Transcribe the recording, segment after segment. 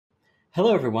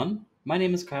Hello everyone, my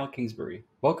name is Kyle Kingsbury.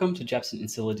 Welcome to Jepsen and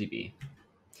ScyllaDB.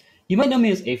 You might know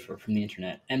me as Afer from the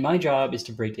internet, and my job is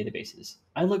to break databases.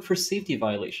 I look for safety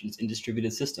violations in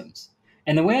distributed systems.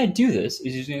 And the way I do this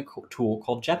is using a tool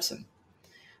called Jepsen.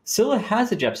 Scylla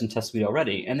has a Jepsen test suite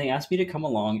already, and they asked me to come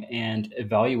along and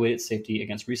evaluate its safety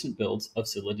against recent builds of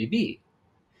ScyllaDB.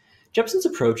 Jepsen's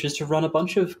approach is to run a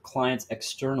bunch of clients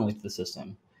externally to the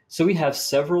system. So we have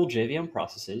several JVM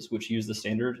processes which use the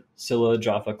standard Scylla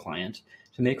Java client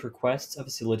to make requests of a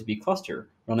ScyllaDB cluster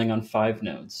running on 5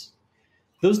 nodes.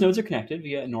 Those nodes are connected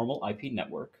via a normal IP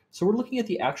network, so we're looking at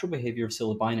the actual behavior of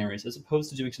Scylla binaries as opposed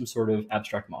to doing some sort of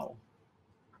abstract model.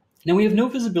 Now we have no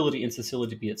visibility into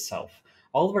ScyllaDB itself.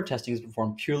 All of our testing is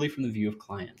performed purely from the view of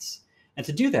clients. And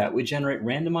to do that, we generate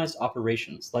randomized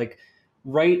operations like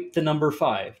write the number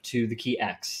 5 to the key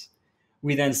X.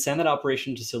 We then send that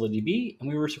operation to ScyllaDB, and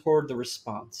we record the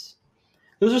response.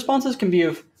 Those responses can be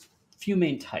of a few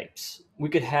main types. We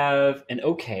could have an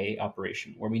OK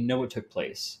operation, where we know it took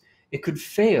place. It could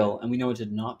fail, and we know it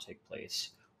did not take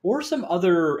place. Or some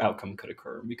other outcome could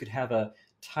occur. We could have a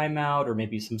timeout, or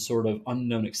maybe some sort of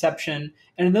unknown exception.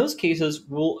 And in those cases,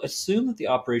 we'll assume that the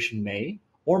operation may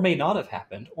or may not have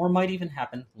happened, or might even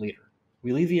happen later.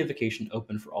 We leave the invocation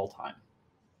open for all time.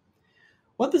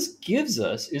 What this gives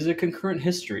us is a concurrent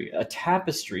history, a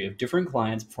tapestry of different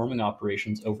clients performing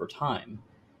operations over time.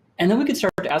 And then we can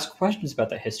start to ask questions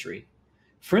about that history.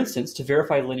 For instance, to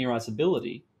verify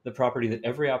linearizability, the property that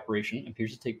every operation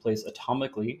appears to take place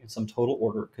atomically in some total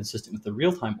order consistent with the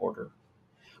real-time order,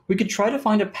 we could try to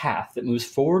find a path that moves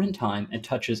forward in time and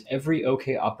touches every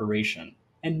OK operation,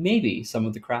 and maybe some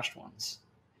of the crashed ones.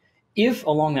 If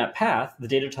along that path the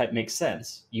data type makes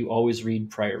sense, you always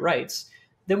read prior writes,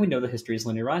 then we know the history is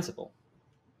linearizable.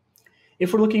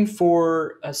 If we're looking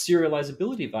for a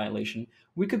serializability violation,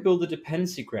 we could build a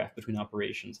dependency graph between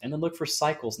operations and then look for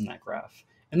cycles in that graph.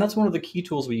 And that's one of the key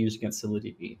tools we use against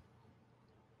ScyllaDB.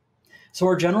 So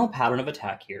our general pattern of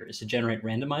attack here is to generate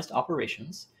randomized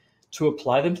operations, to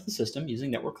apply them to the system using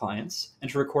network clients,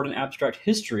 and to record an abstract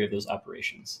history of those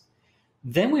operations.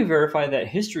 Then we verify that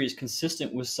history is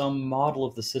consistent with some model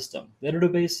of the system, that it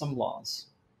obeys some laws.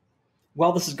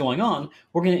 While this is going on,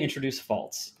 we're going to introduce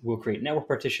faults. We'll create network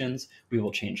partitions, we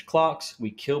will change clocks,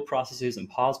 we kill processes and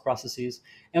pause processes,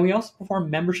 and we also perform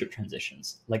membership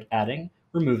transitions, like adding,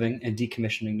 removing, and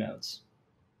decommissioning nodes.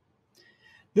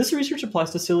 This research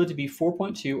applies to ScyllaDB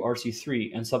 4.2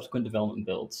 RC3 and subsequent development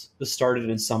builds. This started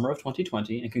in summer of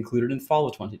 2020 and concluded in fall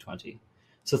of 2020,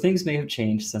 so things may have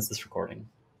changed since this recording.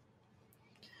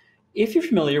 If you're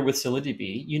familiar with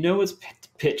ScyllaDB, you know its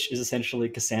pitch is essentially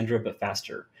Cassandra but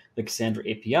faster. The Cassandra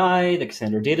API, the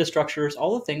Cassandra data structures,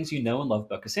 all the things you know and love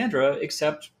about Cassandra,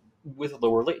 except with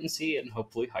lower latency and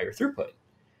hopefully higher throughput.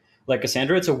 Like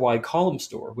Cassandra, it's a wide column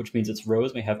store, which means its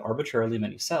rows may have arbitrarily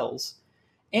many cells,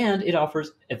 and it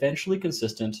offers eventually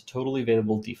consistent, totally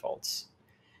available defaults.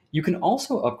 You can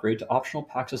also upgrade to optional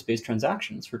Paxos-based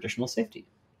transactions for additional safety.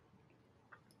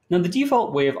 Now, the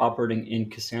default way of operating in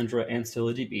Cassandra and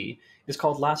ScyllaDB is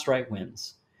called last write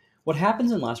wins. What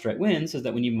happens in last write wins is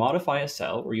that when you modify a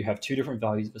cell, or you have 2 different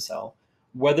values of a cell,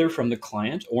 whether from the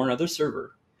client or another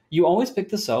server, you always pick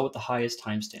the cell with the highest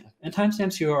timestamp. And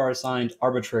timestamps here are assigned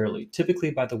arbitrarily,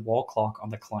 typically by the wall clock on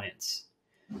the clients.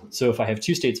 So if I have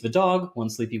 2 states of a dog,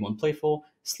 one sleepy, one playful,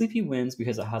 sleepy wins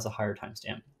because it has a higher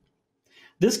timestamp.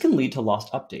 This can lead to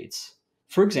lost updates.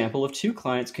 For example, if 2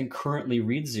 clients concurrently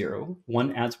read 0,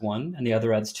 one adds 1 and the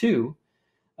other adds 2,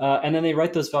 and then they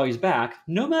write those values back,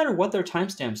 no matter what their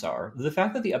timestamps are, the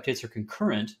fact that the updates are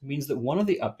concurrent means that one of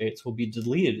the updates will be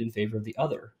deleted in favor of the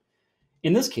other.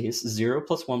 In this case, 0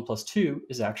 plus 1 plus 2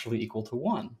 is actually equal to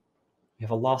 1. We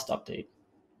have a lost update.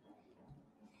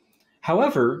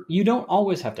 However, you don't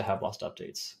always have to have lost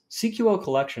updates. CQL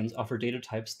collections offer data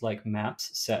types like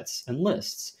maps, sets, and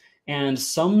lists, and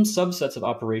some subsets of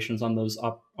operations on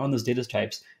those data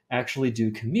types actually do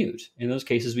commute. In those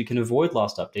cases, we can avoid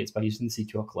lost updates by using the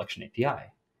CQL collection API.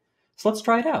 So let's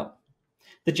try it out.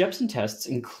 The Jepsen tests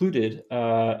included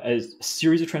a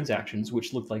series of transactions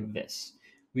which looked like this.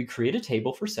 We create a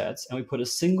table for sets, and we put a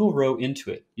single row into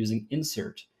it using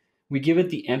insert. We give it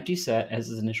the empty set as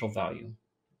its initial value.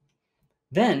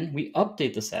 Then we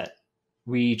update the set.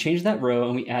 We change that row,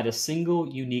 and we add a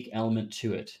single unique element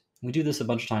to it. We do this a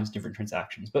bunch of times in different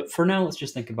transactions, but for now, let's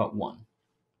just think about 1.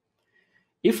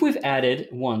 If we've added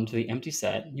 1 to the empty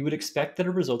set, you would expect that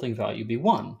a resulting value be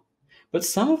 1. But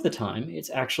some of the time, it's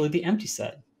actually the empty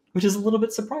set, which is a little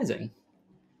bit surprising.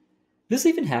 This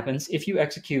even happens if you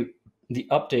execute the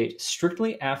update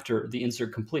strictly after the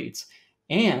insert completes,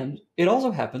 and it also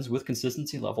happens with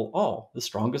consistency level all, the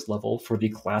strongest level for the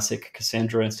classic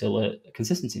Cassandra and Scylla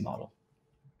consistency model.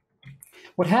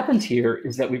 What happens here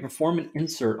is that we perform an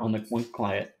insert on the one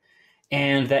client,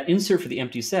 and that insert for the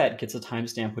empty set gets a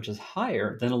timestamp which is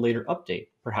higher than a later update,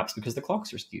 perhaps because the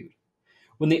clocks are skewed.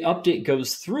 When the update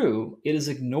goes through, it is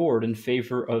ignored in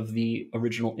favor of the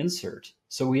original insert,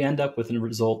 so we end up with a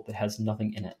result that has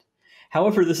nothing in it.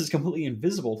 However, this is completely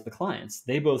invisible to the clients.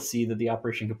 They both see that the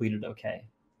operation completed okay.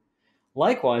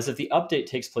 Likewise, if the update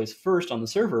takes place first on the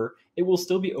server, it will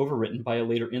still be overwritten by a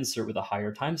later insert with a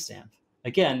higher timestamp.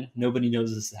 Again, nobody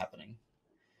knows this is happening.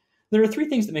 There are three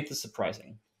things that make this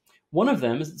surprising. One of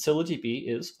them is that ScyllaDB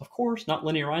is, of course, not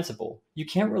linearizable. You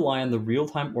can't rely on the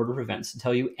real-time order of events to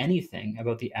tell you anything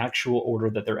about the actual order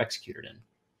that they're executed in.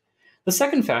 The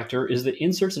second factor is that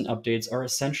inserts and updates are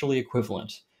essentially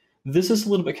equivalent. This is a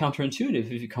little bit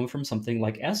counterintuitive if you come from something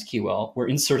like SQL, where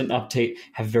insert and update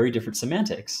have very different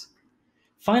semantics.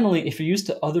 Finally, if you're used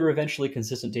to other eventually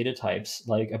consistent data types,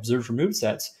 like observed-removed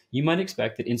sets, you might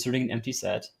expect that inserting an empty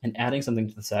set and adding something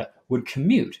to the set would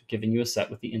commute, giving you a set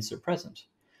with the insert present.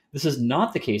 This is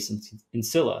not the case in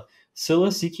Scylla. Scylla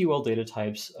CQL data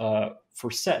types for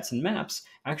sets and maps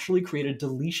actually create a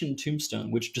deletion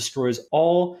tombstone, which destroys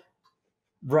all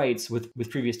writes with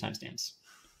previous timestamps.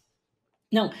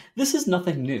 Now, this is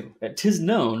nothing new. 'Tis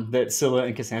known that Scylla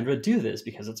and Cassandra do this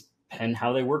because it's been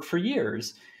how they work for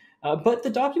years. But the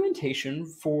documentation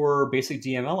for basic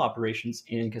DML operations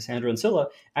in Cassandra and Scylla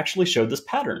actually showed this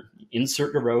pattern: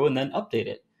 insert a row and then update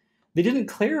it. They didn't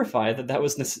clarify that that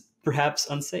was perhaps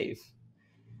unsafe.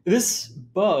 This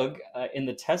bug in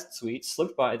the test suite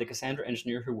slipped by the Cassandra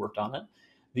engineer who worked on it,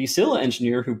 the Scylla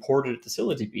engineer who ported it to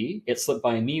ScyllaDB, it slipped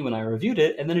by me when I reviewed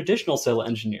it, and then additional Scylla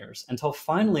engineers, until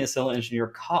finally a Scylla engineer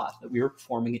caught that we were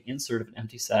performing an insert of an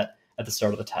empty set at the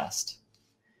start of the test.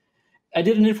 I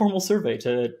did an informal survey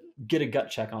to get a gut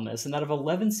check on this, and out of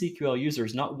 11 CQL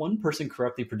users, not one person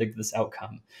correctly predicted this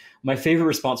outcome. My favorite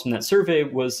response from that survey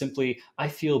was simply, "I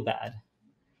feel bad."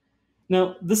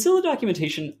 Now, the Scylla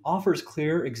documentation offers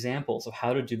clear examples of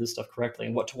how to do this stuff correctly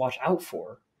and what to watch out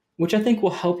for, which I think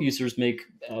will help users make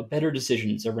better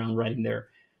decisions around writing their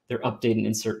update and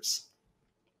inserts.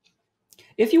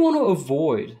 If you want to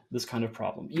avoid this kind of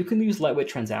problem, you can use lightweight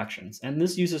transactions, and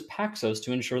this uses Paxos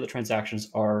to ensure that transactions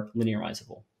are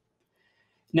linearizable.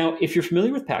 Now, if you're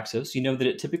familiar with Paxos, you know that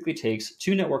it typically takes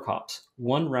 2 network hops,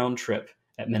 1 round trip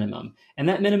at minimum, and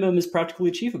that minimum is practically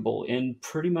achievable in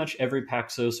pretty much every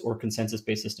Paxos or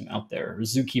consensus-based system out there: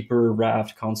 Zookeeper,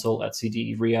 Raft, Console,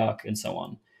 etcd, Riak, and so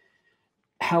on.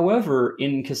 However,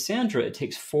 in Cassandra, it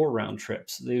takes 4 round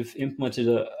trips. They've implemented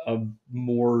a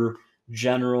more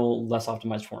general, less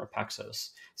optimized form of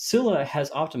Paxos. Scylla has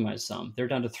optimized some. They're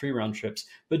down to 3 round trips,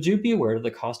 but do be aware that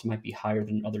the cost might be higher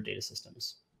than other data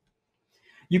systems.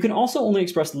 You can also only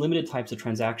express limited types of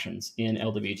transactions in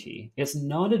LWT. It's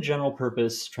not a general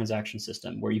purpose transaction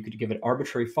system where you could give it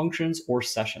arbitrary functions or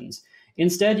sessions.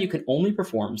 Instead, you can only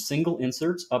perform single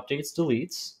inserts, updates,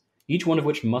 deletes, each one of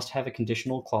which must have a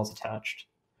conditional clause attached.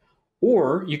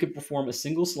 Or you could perform a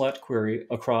single select query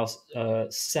across a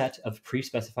set of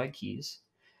pre-specified keys.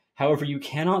 However, you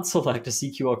cannot select a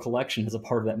CQL collection as a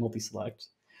part of that multi-select.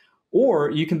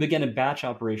 Or you can begin a batch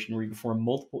operation where you perform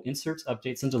multiple inserts,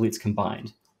 updates, and deletes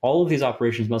combined. All of these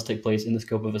operations must take place in the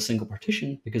scope of a single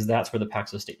partition because that's where the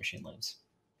Paxos state machine lives.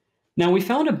 Now, we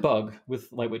found a bug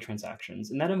with lightweight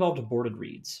transactions, and that involved aborted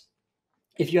reads.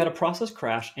 If you had a process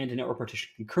crash and a network partition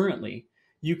concurrently,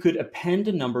 you could append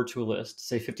a number to a list,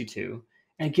 say 52,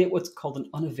 and get what's called an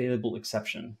unavailable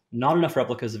exception: not enough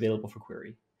replicas available for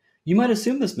query. You might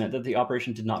assume this meant that the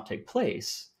operation did not take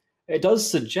place. It does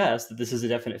suggest that this is a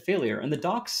definite failure, and the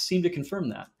docs seem to confirm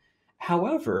that.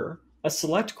 However, a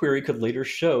select query could later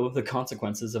show the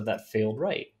consequences of that failed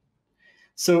write.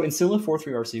 So in Scylla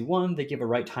 4.3 RC1, they give a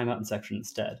write timeout in section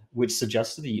instead, which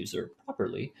suggests to the user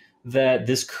properly that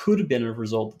this could have been a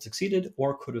result that succeeded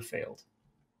or could have failed.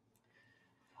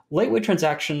 Lightweight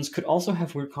transactions could also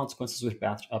have weird consequences with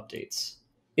batch updates.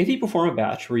 If you perform a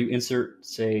batch where you insert,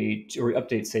 say, or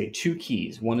update, say, 2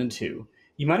 keys, 1 and 2,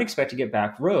 you might expect to get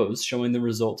back rows showing the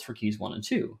results for keys 1 and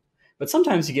 2. But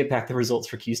sometimes you get back the results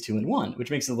for keys 2 and 1,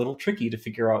 which makes it a little tricky to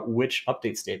figure out which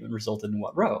update statement resulted in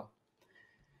what row.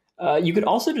 You could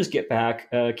also just get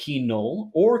back key null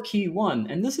or key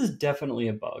 1, and this is definitely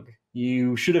a bug.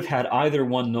 You should have had either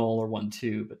 1 null or 1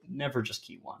 2, but never just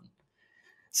key 1.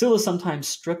 Scylla sometimes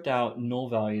stripped out null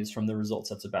values from the result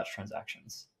sets of batch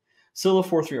transactions. Scylla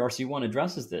 4.3 RC1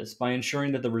 addresses this by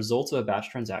ensuring that the results of a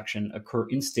batch transaction occur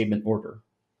in statement order.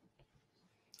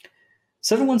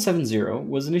 7170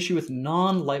 was an issue with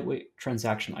non-lightweight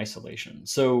transaction isolation.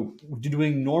 So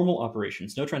doing normal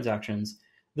operations, no transactions,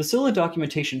 the Scylla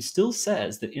documentation still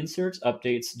says that inserts,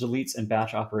 updates, deletes, and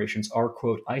batch operations are,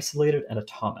 quote, isolated and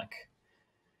atomic.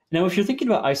 Now, if you're thinking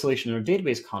about isolation in a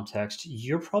database context,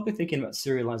 you're probably thinking about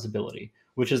serializability,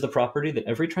 which is the property that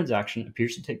every transaction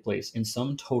appears to take place in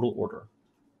some total order.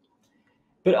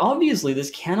 But obviously, this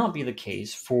cannot be the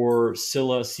case for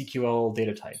Scylla CQL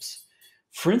data types.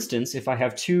 For instance, if I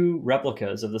have two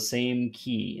replicas of the same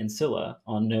key in Scylla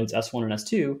on nodes S1 and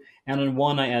S2, and on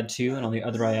one I add 2 and on the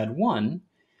other I add 1,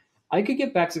 I could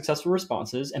get back successful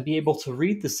responses and be able to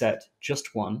read the set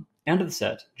just 1 and the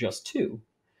set just 2.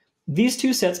 These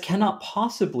two sets cannot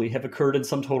possibly have occurred in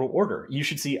some total order. You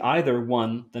should see either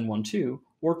 1, then 1, 2,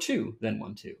 or 2, then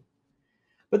 1, 2.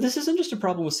 But this isn't just a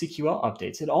problem with CQL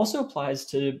updates. It also applies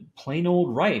to plain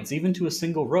old writes, even to a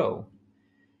single row.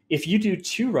 If you do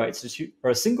two writes to two,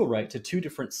 or a single write to two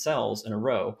different cells in a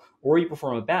row, or you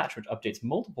perform a batch which updates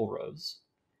multiple rows,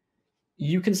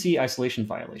 you can see isolation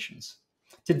violations.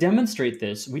 To demonstrate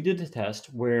this, we did a test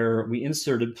where we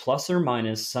inserted plus or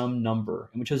minus some number,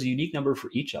 and we chose a unique number for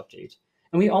each update.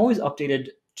 And we always updated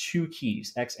two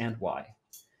keys, X and Y.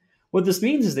 What this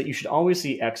means is that you should always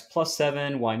see X plus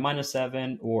 7, Y minus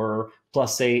 7, or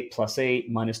plus 8,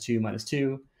 minus 2, minus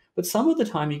 2. But some of the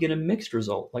time you get a mixed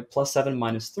result, like plus 7,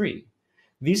 minus 3.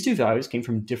 These two values came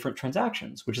from different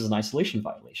transactions, which is an isolation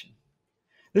violation.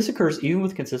 This occurs even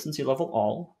with consistency level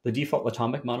all, the default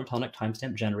atomic monotonic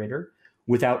timestamp generator,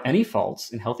 without any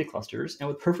faults in healthy clusters, and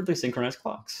with perfectly synchronized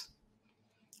clocks.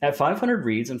 At 500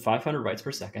 reads and 500 writes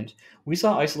per second, we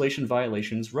saw isolation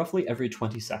violations roughly every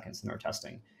 20 seconds in our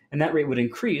testing, and that rate would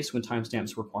increase when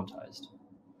timestamps were quantized.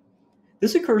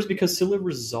 This occurs because Scylla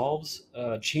resolves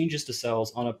changes to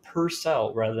cells on a per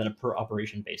cell rather than a per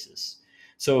operation basis.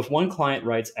 So if one client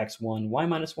writes x1, y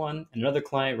minus 1, and another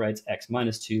client writes x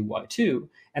minus 2, y2,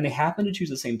 and they happen to choose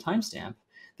the same timestamp,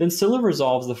 then Scylla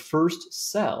resolves the first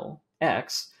cell,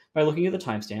 x, by looking at the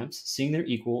timestamps, seeing their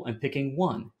equal, and picking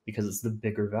 1, because it's the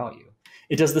bigger value.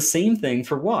 It does the same thing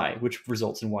for y, which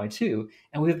results in y2,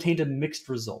 and we've obtained a mixed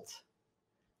result.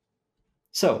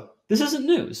 So, this isn't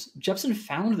news. Jepsen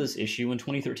found this issue in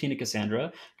 2013 at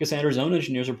Cassandra. Cassandra's own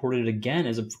engineers reported it again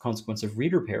as a consequence of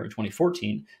read repair in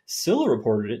 2014. Scylla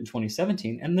reported it in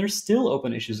 2017, and there's still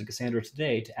open issues at Cassandra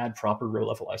today to add proper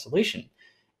row-level isolation.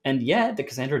 And yet, the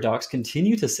Cassandra docs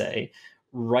continue to say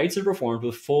writes are performed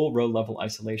with full row-level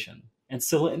isolation, and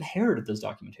Scylla inherited those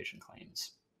documentation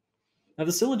claims. Now,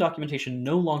 the Scylla documentation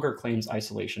no longer claims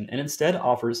isolation and instead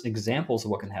offers examples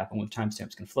of what can happen when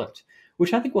timestamps conflict,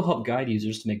 which I think will help guide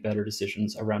users to make better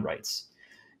decisions around writes.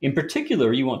 In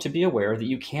particular, you want to be aware that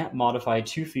you can't modify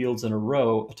two fields in a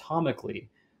row atomically,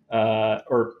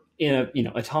 or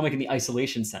atomic in the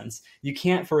isolation sense. You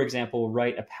can't, for example,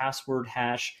 write a password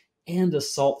hash and a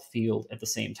salt field at the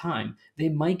same time. They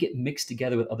might get mixed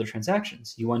together with other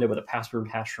transactions. You wind up with a password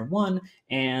hash from one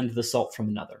and the salt from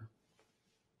another.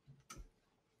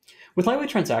 With lightweight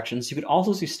transactions, you could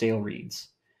also see stale reads.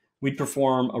 We'd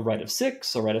perform a write of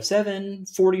 6, a write of 7,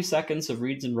 40 seconds of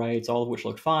reads and writes, all of which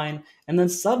looked fine, and then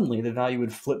suddenly the value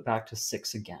would flip back to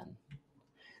 6 again.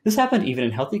 This happened even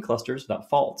in healthy clusters without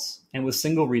faults, and with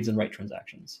single reads and write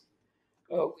transactions.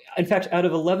 In fact, out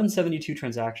of 1172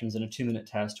 transactions in a 2-minute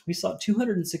test, we saw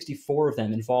 264 of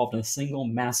them involved in a single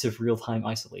massive real-time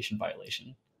isolation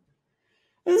violation.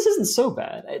 And this isn't so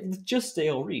bad. It's just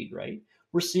stale read, right?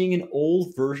 We're seeing an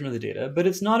old version of the data, but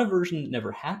it's not a version that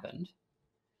never happened.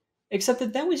 Except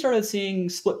that then we started seeing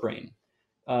split brain.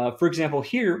 For example,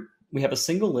 here we have a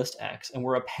single list X, and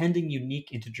we're appending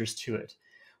unique integers to it.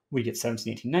 We get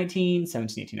 17, 18, 19,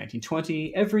 17, 18, 19,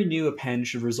 20. Every new append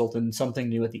should result in something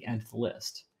new at the end of the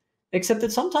list. Except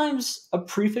that sometimes a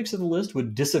prefix of the list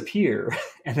would disappear,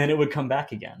 and then it would come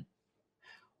back again.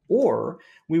 Or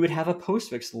we would have a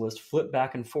postfix of the list flip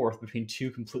back and forth between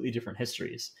two completely different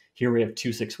histories. Here we have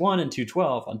 261 and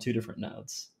 212 on two different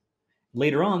nodes.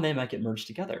 Later on, they might get merged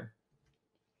together.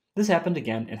 This happened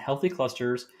again in healthy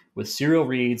clusters with serial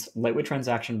reads, lightweight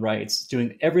transaction writes,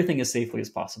 doing everything as safely as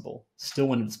possible, still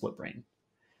went into split brain.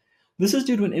 This is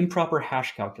due to an improper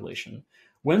hash calculation.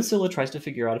 When Scylla tries to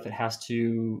figure out if it has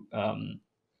to,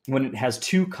 when it has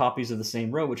two copies of the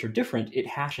same row which are different, it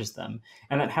hashes them.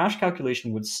 And that hash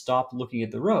calculation would stop looking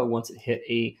at the row once it hit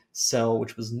a cell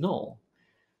which was null.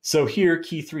 So here,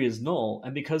 key 3 is null,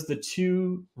 and because the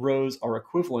two rows are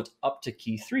equivalent up to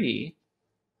key 3,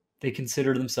 they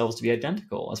consider themselves to be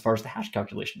identical as far as the hash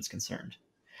calculation is concerned.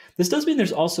 This does mean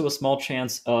there's also a small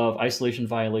chance of isolation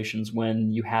violations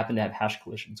when you happen to have hash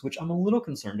collisions, which I'm a little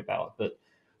concerned about, but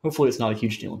hopefully it's not a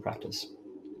huge deal in practice.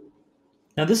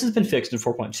 Now this has been fixed in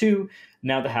 4.2.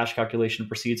 Now the hash calculation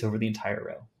proceeds over the entire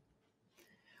row.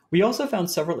 We also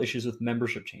found several issues with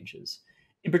membership changes.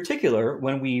 In particular,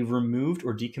 when we removed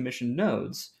or decommissioned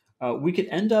nodes, we could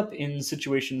end up in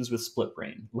situations with split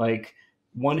brain, like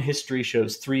One history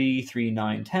shows 3, 3,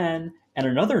 9, 10, and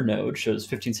another node shows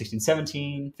 15, 16,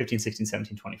 17, 15, 16,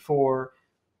 17, 24,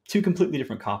 two completely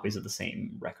different copies of the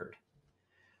same record.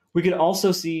 We could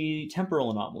also see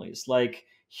temporal anomalies, like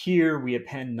here we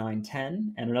append 9,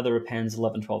 10, and another appends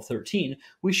 11, 12, 13.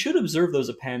 We should observe those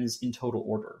appends in total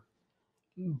order.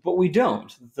 But we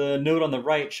don't. The node on the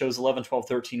right shows 11, 12,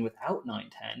 13 without 9,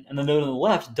 10, and the node on the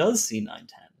left does see 9, 10.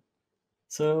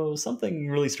 So something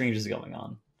really strange is going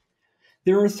on.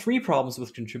 There are three problems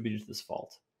which contributed to this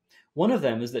fault. One of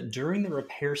them is that during the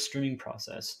repair streaming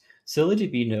process,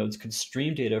 ScyllaDB nodes could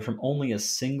stream data from only a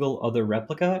single other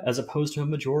replica as opposed to a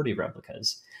majority of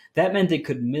replicas. That meant they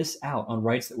could miss out on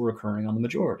writes that were occurring on the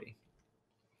majority.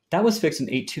 That was fixed in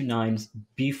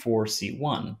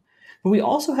 829b4c1. But we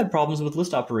also had problems with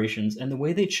list operations and the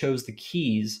way they chose the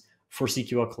keys for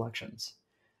CQL collections.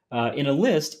 In a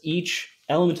list, each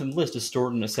element in the list is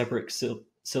stored in a separate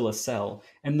Scylla cell,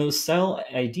 and those cell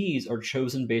IDs are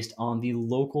chosen based on the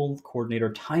local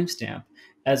coordinator timestamp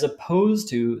as opposed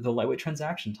to the lightweight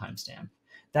transaction timestamp.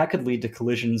 That could lead to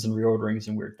collisions and reorderings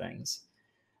and weird things.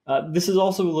 This is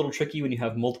also a little tricky when you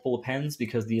have multiple appends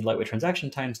because the lightweight transaction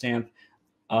timestamp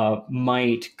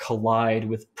might collide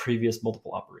with previous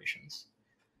multiple operations.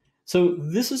 So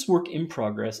this is work in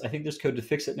progress. I think there's code to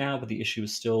fix it now, but the issue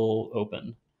is still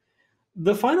open.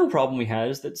 The final problem we had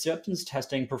is that Jepsen's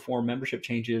testing performed membership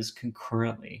changes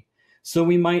concurrently. So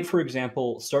we might, for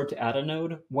example, start to add a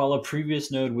node while a previous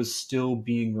node was still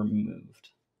being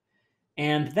removed.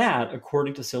 And that,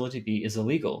 according to ScyllaDB, is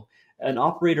illegal. An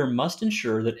operator must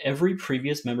ensure that every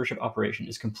previous membership operation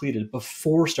is completed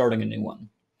before starting a new one.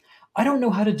 I don't know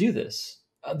how to do this.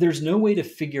 There's no way to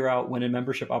figure out when a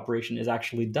membership operation is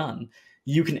actually done.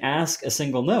 You can ask a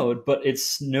single node, but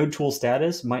its node tool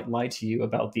status might lie to you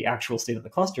about the actual state of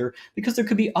the cluster because there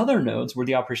could be other nodes where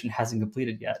the operation hasn't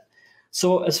completed yet.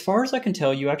 So as far as I can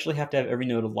tell, you actually have to have every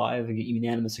node alive and get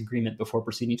unanimous agreement before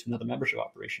proceeding to another membership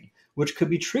operation, which could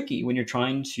be tricky when you're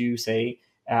trying to, say,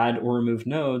 add or remove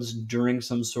nodes during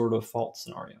some sort of fault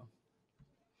scenario.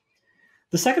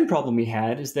 The second problem we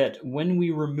had is that when we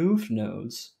removed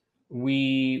nodes,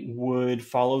 we would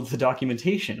follow the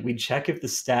documentation. We'd check if the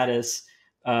status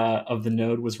of the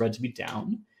node was read to be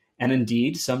down. And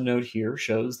indeed, some node here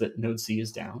shows that node C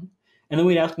is down. And then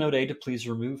we'd ask node A to please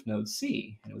remove node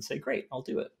C. And it would say, great, I'll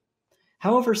do it.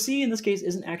 However, C in this case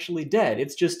isn't actually dead.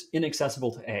 It's just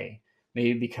inaccessible to A.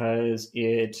 Maybe because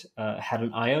it had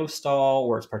an IO stall,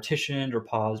 or it's partitioned or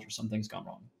paused, or something's gone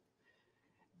wrong.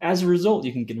 As a result,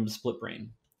 you can get into split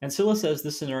brain. And Scylla says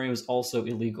this scenario is also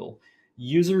illegal.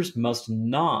 Users must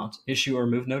not issue a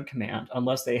remove node command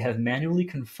unless they have manually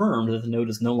confirmed that the node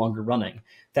is no longer running.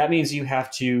 That means you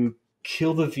have to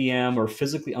kill the VM or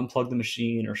physically unplug the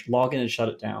machine or log in and shut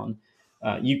it down.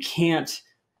 You can't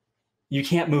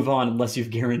move on unless you've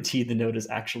guaranteed the node is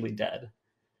actually dead.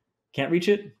 Can't reach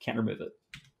it, can't remove it.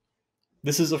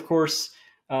 This is, of course,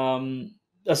 a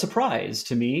surprise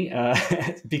to me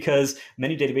because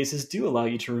many databases do allow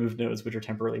you to remove nodes which are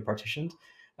temporarily partitioned.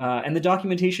 And the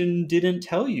documentation didn't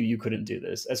tell you you couldn't do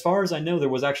this. As far as I know, there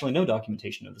was actually no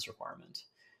documentation of this requirement.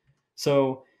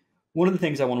 So one of the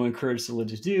things I want to encourage Scylla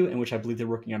to do, and which I believe they're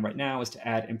working on right now, is to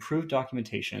add improved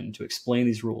documentation to explain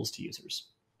these rules to users.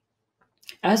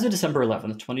 As of December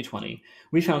 11th, 2020,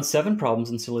 we found 7 problems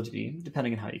in ScyllaDB,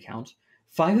 depending on how you count.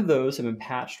 5 of those have been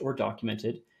patched or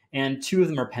documented, and 2 of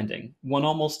them are pending. One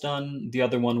almost done, the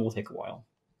other one will take a while.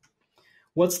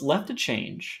 What's left to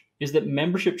change is that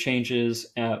membership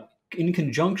changes in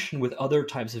conjunction with other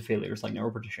types of failures like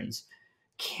network partitions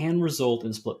can result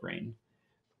in split brain.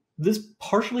 This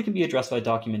partially can be addressed by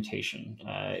documentation.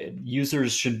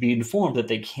 Users should be informed that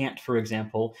they can't, for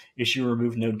example, issue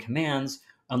remove node commands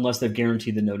unless they've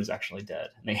guaranteed the node is actually dead.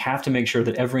 And they have to make sure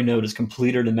that every node is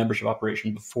completed a membership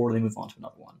operation before they move on to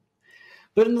another one.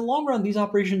 But in the long run, these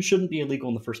operations shouldn't be illegal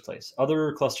in the first place.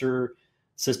 Other cluster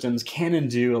systems can and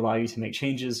do allow you to make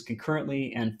changes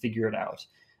concurrently and figure it out.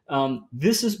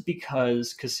 This is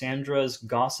because Cassandra's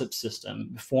gossip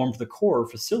system formed the core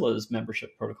for Scylla's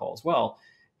membership protocol as well.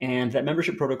 And that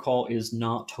membership protocol is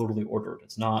not totally ordered.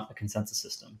 It's not a consensus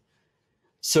system.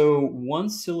 So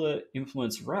once Scylla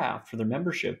implements Raft for their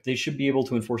membership, they should be able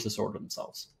to enforce this order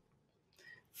themselves.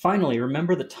 Finally,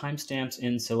 remember that timestamps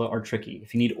in Scylla are tricky.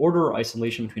 If you need order or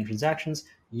isolation between transactions,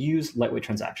 use lightweight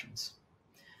transactions.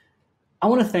 I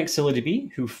want to thank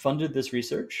ScyllaDB, who funded this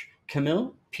research.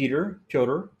 Camille, Peter,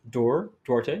 Piotr, Dor,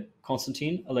 Duarte,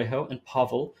 Konstantin, Alejo, and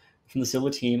Pavel from the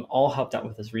Scylla team all helped out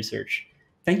with this research.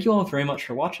 Thank you all very much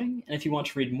for watching, and if you want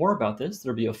to read more about this,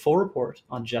 there'll be a full report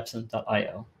on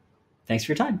Jepsen.io. Thanks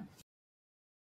for your time.